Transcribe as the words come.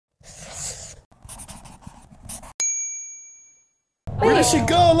Where did she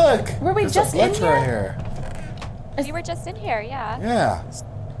go? Look. Were we There's just a blood in trail here? You were just in here, yeah. Yeah.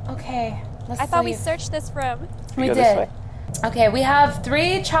 Okay, let's I thought we leave. searched this room. We go this did. way. Okay, we have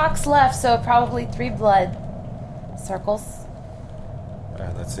 3 chalks left, so probably 3 blood circles.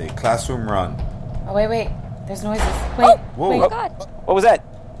 Let's see. Classroom run. Oh, wait. There's noises. Wait, Whoa. wait. Oh God. What was that?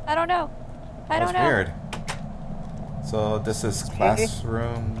 I don't know. I don't That's know. weird. So this is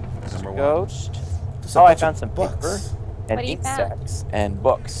classroom number 1. Ghost. There's a Oh, I bunch found of some books. paper and What do you ink found? sacks and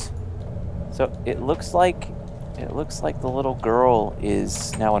books. So it looks like the little girl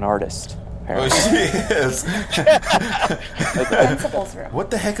is now an artist. Oh, Apparently. she is. Principal's room.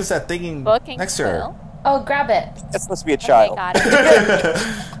 What the heck is that thing Booking next to her? quill. Oh, grab it. That's supposed to be a Okay, child. got it.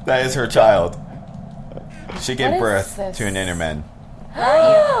 That is her child. She gave What is birth this? to an Enderman. Where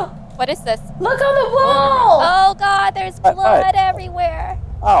are you? What is this? Look on the wall! Oh God, there's What? blood everywhere.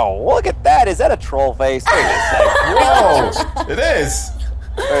 Oh, look at that! Is that a troll face? Wait a second. Whoa! It is.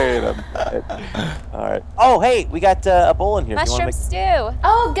 Wait a minute. All right. Oh, hey, we got a bowl in here. Do you wanna Mushroom stew.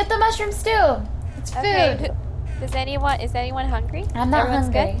 Oh, get the mushroom stew. It's food. Okay. Is anyone hungry? I'm not Everyone's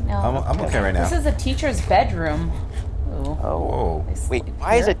hungry. good? No. I'm okay right now. This is a teacher's bedroom. Ooh. Oh, Whoa. They wait. sleep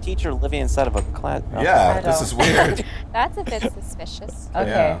Why is here? a teacher living inside of a class? Oh. Yeah, I this don't. is weird. That's a bit suspicious.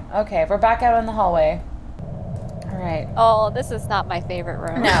 Okay, okay. We're back out in the hallway. All right. Oh, this is not my favorite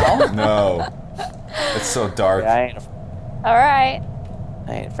room. No. No. It's so dark. Yeah, All right.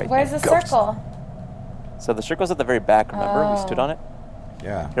 I ain't afraid. Where's the of ghosts. circle? So the circle's at the very back. Remember, we stood on it.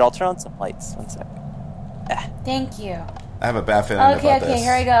 Yeah. Here, I'll turn on some lights. One sec. Thank you. I have a bad feeling Okay, about okay. this.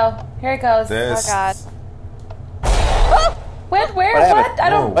 Here we go. Here it goes. This. Oh God. Where? What happened? I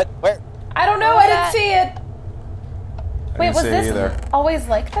don't. What? Where? I don't know. What I didn't was see it. I Wait, didn't was see it this either. always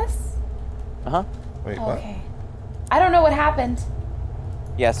like this? Uh-huh. Wait, what? Okay. I don't know what happened.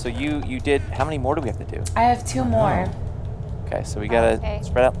 Yeah, so you did... How many more do we have to do? I have 2 more. Okay, so we gotta Okay.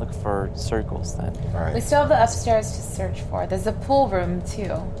 spread out and look for circles then. All right. We still have the upstairs to search for. There's a pool room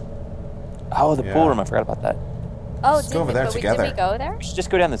too. Oh, the Yeah. pool room. I forgot about that. Oh, Let's go over there did together. we go there? We should just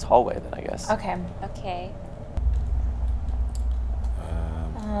go down this hallway then, I guess. Okay. Okay.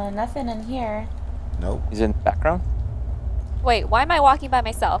 Nothing in here. Nope. He's in the background? Wait, why am I walking by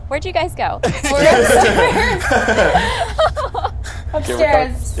myself? Where'd you guys go? Okay, we're going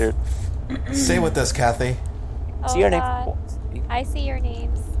Upstairs. Stay with us, Kathy. Oh, See your name. God. I see your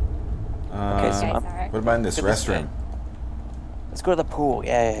names. Okay, so You guys I'm- are. What about in this Goodness restroom? Let's go to the pool.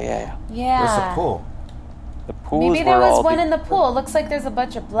 Yeah. Yeah. Where's the pool? The pool Maybe is there where was all one the... in the pool. It looks like there's a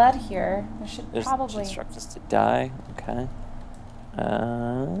bunch of blood here. There should There's probably. instruct us to die. Okay.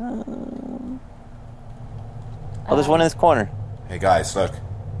 Oh, there's one in this corner. Hey guys, look.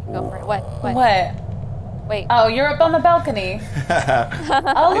 Go for it. What? What? Wait. Oh, you're up on the balcony.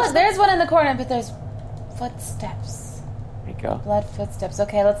 Oh, look, there's one in the corner, but there's footsteps. There you go. Blood footsteps.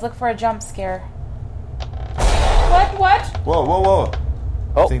 Okay, let's look for a jump scare. What? Whoa, whoa, whoa.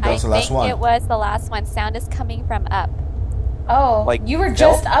 Oh. I think that was the last one. it was the last one. Sound is coming from up. Oh, Like, you were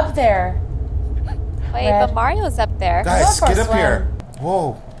just up there. Wait, Red. but Mario's up there. Guys, Go for get a up swim. here.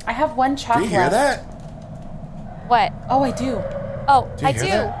 Whoa. I have 1 Do chocolate. you hear that? What? Oh, I do. Oh, Do you I hear do.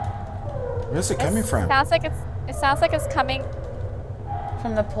 that? Where's it coming from? It sounds like it's coming.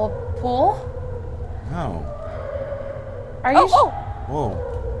 From the pool? No. Are you? Oh, Whoa.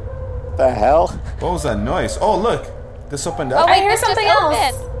 What the hell? What was that noise? Oh, look. This opened oh! up. I hear this just something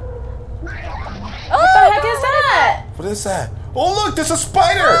else. opened. What the heck is that? What is that? Oh, look, there's a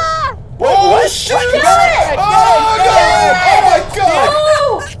spider. Ah! Oh, what? shit. Kill it! Oh, God. Oh, my God.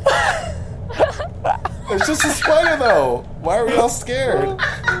 It's just a spider, though. Why are we all scared?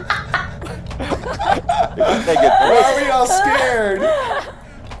 Why are we all scared?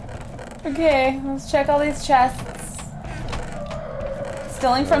 Okay, let's check all these chests.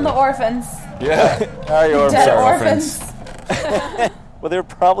 Stealing from the orphans. Yeah. Are you Dead sorry, orphans. Well, they were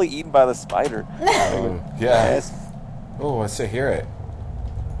probably eaten by the spider. Oh, yeah. Yes. Oh, I still hear it.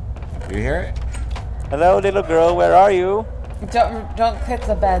 Do you hear it? Hello, little girl. Where are you? Don't click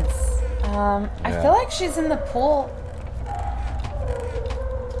the beds. I Yeah. feel like she's in the pool.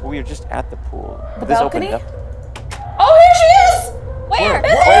 We were just at the pool. The This balcony? opened up. Oh, here she is! Where?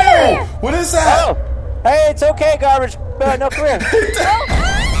 Whoa! What is that? Oh! Hey, it's okay, garbage. No, come here.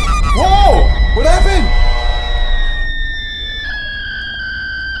 Whoa! What happened?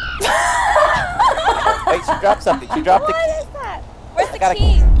 Wait, she dropped something. She dropped the What key. is that? Where's the got a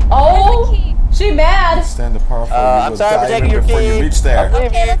key? Oh, Where's the key? she mad. Stand the powerful. I'm you will sorry for die taking even your before you key. reach there.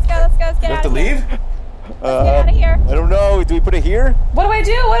 Okay, let's go. Let's You get have to out of here. leave? Get out of here. I don't know. Do we put it here? What do I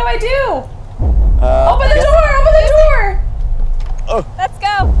do? What do I do? Open the I guess- door! Open the door! Oh, Let's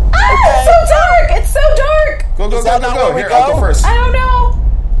go. Ah, it's so dark! It's so dark! Go, go, Is go, that go, not go. where we Here, go? I'll go first. I don't know.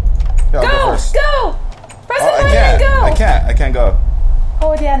 Here, I'll Go, first. go. Press the Oh, I button can't. and go. I can't go.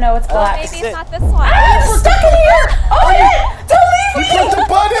 Oh yeah, no, it's Oh, black. maybe it. it's not this one. Ah, we're stuck in here. Oh yeah, don't leave He me. broke the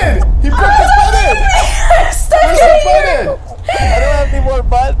button. He broke the button. I'm stuck Where's in the here. button? I don't have any more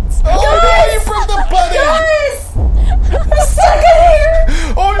buttons. Oh no, you broke the button. Guys, I'm stuck in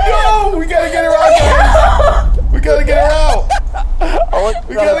here. Oh no, we gotta get her out, guys. We gotta get her out.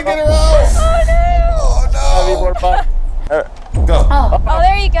 We gotta get her out. Oh I need no. more buttons. Go. Oh, Oh,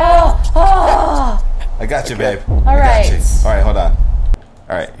 there you go. oh. I got you, babe. All I got right. you. All right, hold on.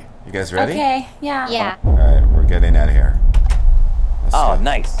 All right, you guys ready? Okay, yeah. Yeah. All right, we're getting out of here. Let's Oh, go.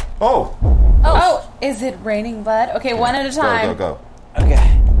 nice. Oh. Oh, is it raining blood? Okay, one at a time. Go,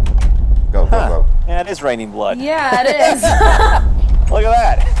 Okay. go, go, Huh. go, go. Yeah, it is raining blood. Yeah, it is. Look at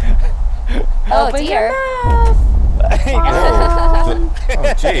that. Oh, Open dear. your mouth.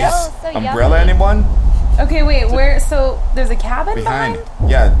 Oh, jeez. Oh, so Umbrella, yummy. anyone? Okay, wait, where? So there's a cabin Behind. behind?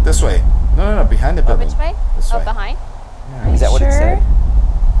 Yeah, this way. No, behind the Oh, building. which way? This Oh, way. behind? Yeah. Are Is that you what it sure? said?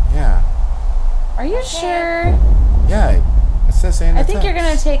 Yeah. Are you sure? Yeah. It says saying I think you're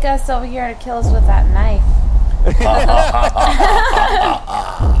gonna take us over here to kill us with that knife.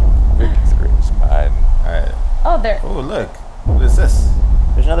 Big screw's fine. Alright. Oh, there. Oh, look. What is this?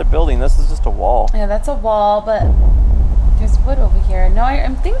 There's another building. This is just a wall. Yeah, that's a wall, but there's wood over here. No, I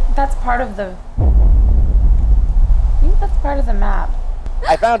think that's part of the. I think that's part of the map.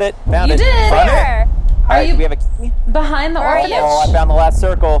 I found it. Found You it. did. Found it? Where? Alright, you- do we have a key? Behind the Where are orphanage. you? Oh, I found the last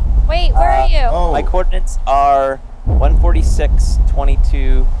circle. Wait, where are you? Oh. My coordinates are 146,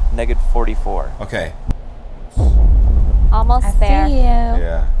 22, negative 44. Okay. Almost I there. see you.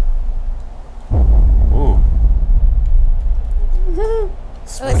 Yeah. Ooh.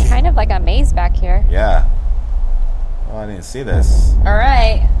 So it's kind of like a maze back here. Yeah. Oh, I didn't see this. All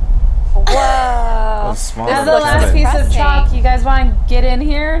right. Oh, Whoa. small As little the last cabin. piece of Depressing. chalk, you guys want to get in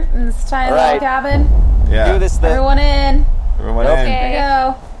here in this tiny All little right. cabin? Yeah. Do this thing. Everyone in. Everyone Okay. in. Here we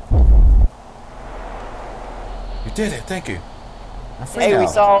go. You did it. Thank you. I'm free Hey, now. we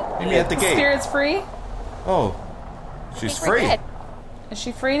saw. Meet me at the gate. Spirit's free. Oh. I She's think we're free. good. Is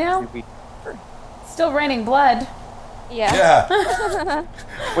she free now? We- Still raining blood. Yeah. Yeah.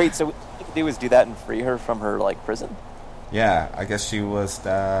 Wait, so what we could do is do that and free her from her like prison? Yeah. I guess she was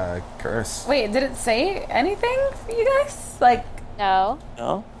cursed. Wait, did it say anything for you guys? Like, No.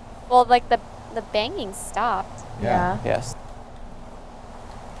 No. Well, like the banging stopped. yeah. Yes.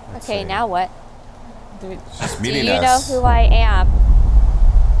 Let's Okay, see. now what? Dude. She's Do meeting you know us. who I am?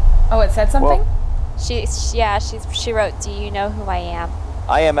 Oh, it said something? She wrote, "Do you know who I am?"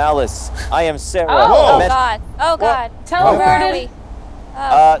 I am Alice. I am Sarah. Oh. Oh Met- God! Oh God! Teleported. Where are we?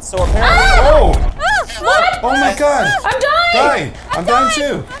 Oh. So apparently. Oh! What? Oh my god! I'm dying! Dying! I'm dying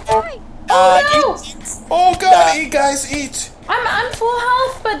too! Sorry. Oh no! Oh god! Eat, guys! Eat! I'm full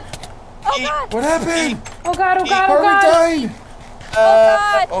health, but Oh God! What happened? oh god, oh god, Why oh are we god! dying? Oh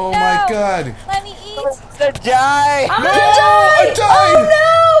God! Oh no. my god! Let me eat. The die. I'm No, gonna die! I died!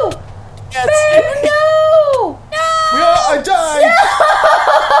 Oh no! Yes. Babe, no! I died!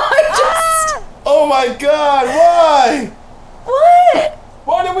 I just Oh my god! Why? what?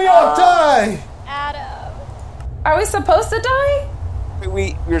 Why did we all die? Adam. Are we supposed to die?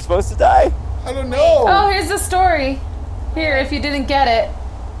 We were supposed to die. I don't know. Oh, here's the story. Here, if you didn't get it.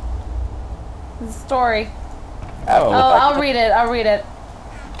 The story. Oh. Oh, I'll read it. I'll read it.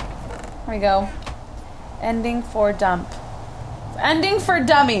 Here we go. Ending for dump. Ending for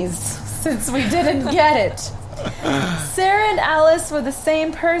dummies, since we didn't get it. Sarah and Alice were the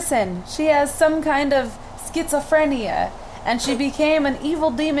same person. She has some kind of schizophrenia, and she became an evil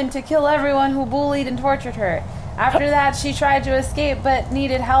demon to kill everyone who bullied and tortured her. After that, she tried to escape but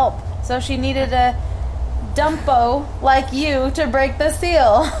needed help, so she needed a dumpo like you to break the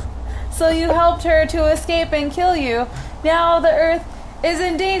seal. So you helped her to escape and kill you. Now the Earth is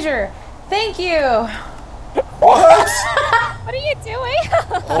in danger. Thank you. What? What are you doing?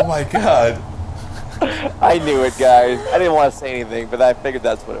 Oh my god. I knew it, guys. I didn't want to say anything, but I figured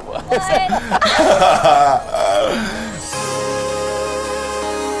that's what it was. What?